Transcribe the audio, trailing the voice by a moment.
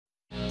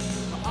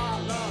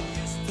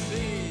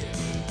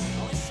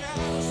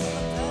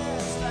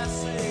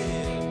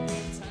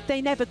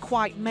They never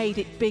quite made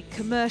it big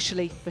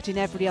commercially, but in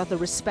every other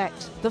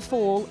respect, The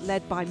Fall,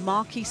 led by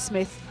Marquis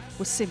Smith,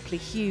 was simply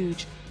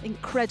huge,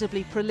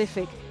 incredibly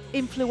prolific,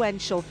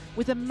 influential,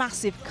 with a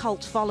massive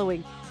cult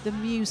following, the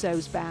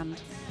Musos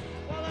Band.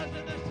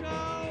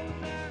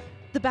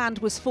 The band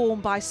was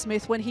formed by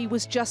Smith when he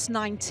was just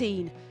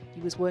 19.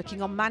 He was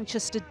working on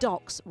Manchester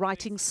docks,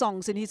 writing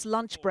songs in his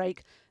lunch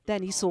break.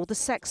 Then he saw the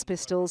Sex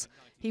Pistols.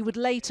 He would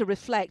later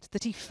reflect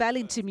that he fell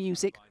into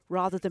music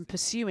rather than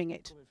pursuing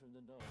it.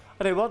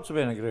 I didn't want to be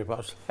in a group,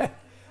 actually.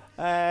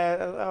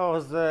 I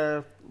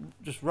was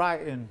just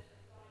writing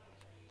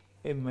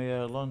in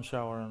my lunch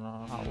hour and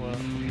at work.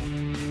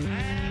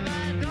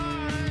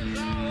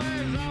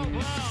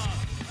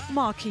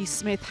 Marquis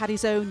Smith had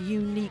his own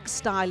unique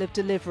style of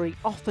delivery,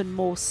 often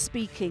more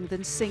speaking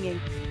than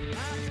singing.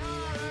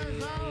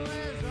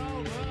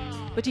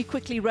 But he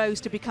quickly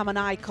rose to become an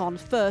icon,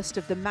 first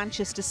of the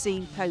Manchester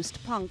scene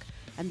post-punk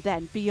and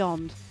then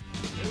beyond.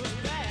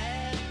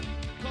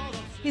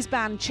 His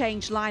band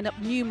changed line-up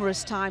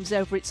numerous times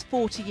over its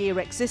 40-year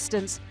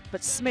existence,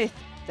 but Smith,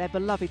 their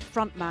beloved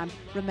frontman,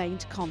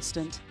 remained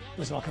constant. It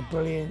was like a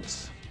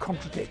brilliant,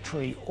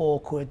 contradictory,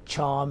 awkward,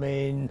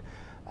 charming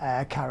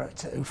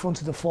character who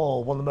fronted The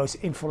Fall, one of the most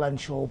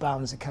influential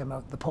bands that came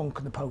out of the punk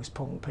and the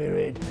post-punk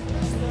period.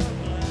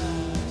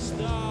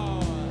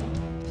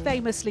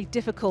 Famously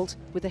difficult,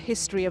 with a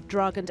history of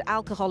drug and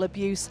alcohol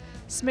abuse,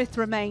 Smith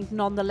remained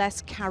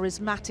nonetheless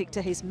charismatic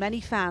to his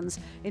many fans,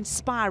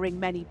 inspiring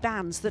many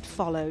bands that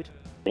followed.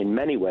 In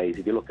many ways,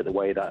 if you look at the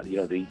way that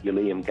your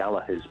Liam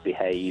Gallagher's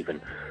behave and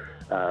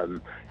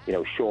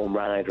Shaun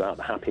Ryder out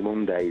the Happy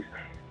Mondays,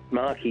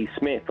 Marquis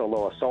Smith,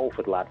 although a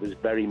Salford lad, was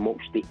very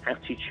much the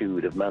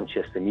attitude of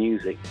Manchester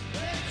music.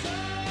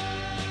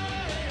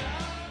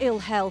 Ill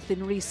health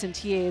in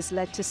recent years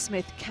led to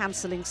Smith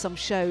cancelling some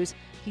shows.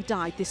 He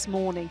died this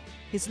morning,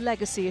 his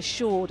legacy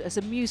assured as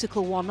a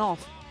musical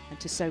one-off, and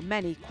to so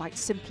many, quite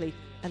simply,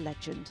 a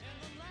legend.